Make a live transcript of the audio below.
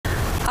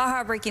A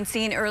heartbreaking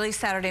scene early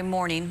Saturday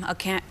morning.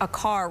 A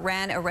car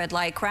ran a red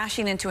light,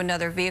 crashing into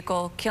another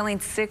vehicle, killing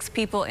 6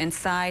 people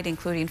inside,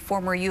 including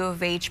former U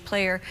of H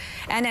player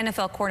and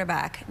NFL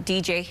quarterback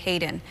DJ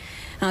Hayden.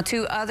 Now,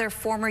 2 other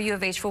former U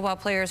of H football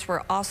players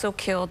were also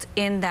killed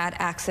in that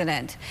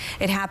accident.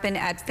 It happened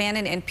at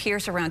Fannin and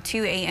Pierce around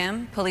 2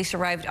 a.m. Police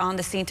arrived on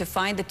the scene to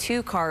find the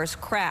 2 cars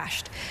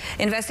crashed.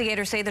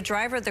 Investigators say the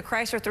driver of the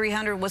Chrysler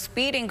 300 was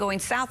speeding going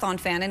south on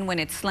Fannin when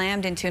it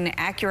slammed into an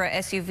Acura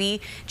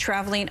SUV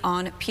traveling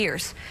on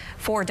Pierce.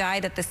 4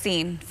 died at the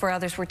scene. 4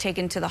 others were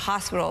taken to the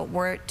hospital,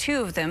 where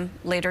 2 of them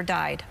later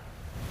died.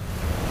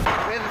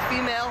 We have a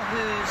female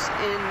who's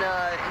in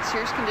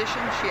serious condition.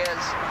 She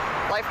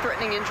has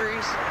life-threatening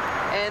injuries,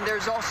 and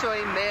there's also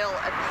a male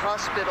at the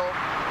hospital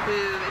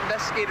who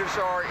investigators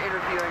are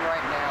interviewing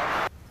right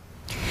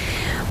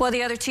now. Well,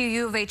 the other 2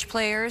 U of H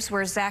players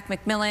were Zach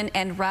McMillan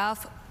and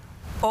Ralph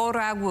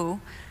Orawu.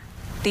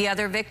 The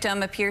other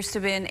victim appears to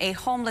have been a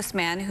homeless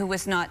man who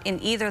was not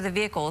in either of the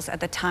vehicles at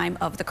the time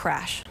of the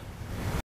crash.